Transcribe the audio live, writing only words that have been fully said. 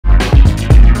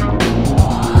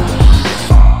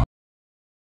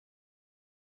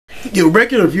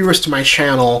Regular viewers to my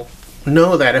channel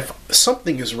know that if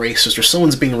something is racist or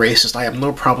someone's being racist, I have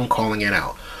no problem calling it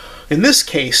out. In this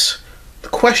case, the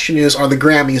question is, are the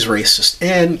Grammys racist?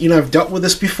 And, I've dealt with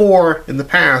this before in the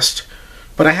past,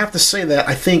 but I have to say that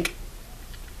I think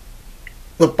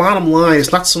the bottom line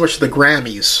is not so much the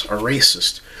Grammys are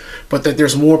racist, but that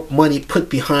there's more money put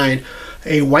behind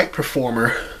a white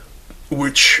performer,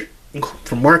 which,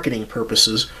 for marketing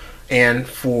purposes and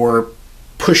for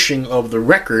pushing of the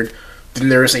record, than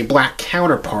there is a black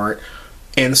counterpart.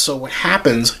 And so what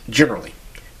happens generally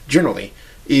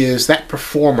is that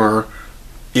performer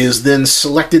is then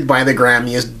selected by the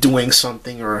Grammy as doing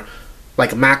something, or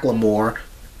like Macklemore,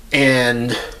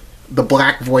 and the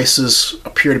black voices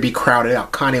appear to be crowded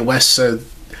out. Kanye West said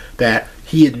that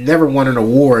he had never won an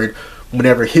award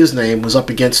whenever his name was up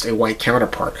against a white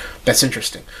counterpart. That's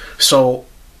interesting. So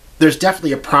there's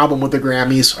definitely a problem with the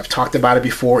Grammys. I've talked about it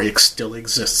before. It still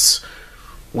exists.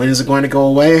 When is it going to go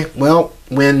away? Well,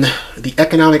 when the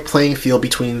economic playing field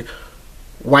between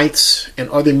whites and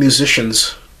other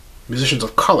musicians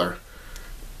of color,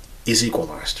 is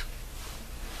equalized.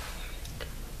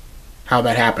 How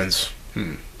that happens?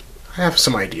 I have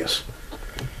some ideas.